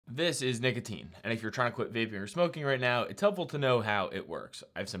This is nicotine, and if you're trying to quit vaping or smoking right now, it's helpful to know how it works.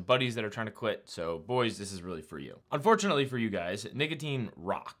 I have some buddies that are trying to quit, so boys, this is really for you. Unfortunately for you guys, nicotine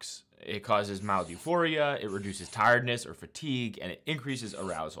rocks. It causes mild euphoria, it reduces tiredness or fatigue, and it increases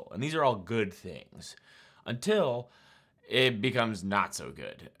arousal. And these are all good things until it becomes not so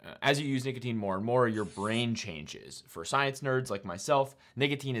good. As you use nicotine more and more, your brain changes. For science nerds like myself,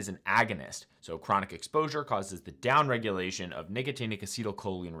 nicotine is an agonist, so chronic exposure causes the downregulation of nicotinic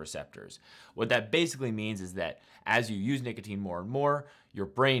acetylcholine receptors. What that basically means is that as you use nicotine more and more, your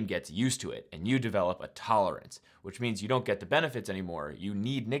brain gets used to it and you develop a tolerance, which means you don't get the benefits anymore. You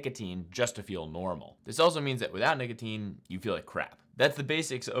need nicotine just to feel normal. This also means that without nicotine, you feel like crap. That's the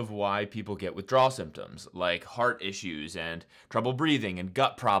basics of why people get withdrawal symptoms, like heart issues and trouble breathing and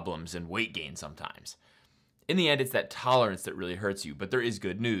gut problems and weight gain sometimes. In the end, it's that tolerance that really hurts you, but there is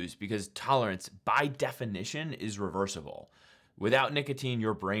good news because tolerance, by definition, is reversible. Without nicotine,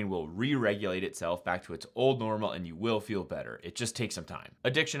 your brain will re-regulate itself back to its old normal and you will feel better. It just takes some time.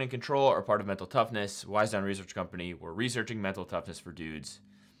 Addiction and control are part of mental toughness. Wise Down Research Company, we're researching mental toughness for dudes.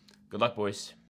 Good luck, boys.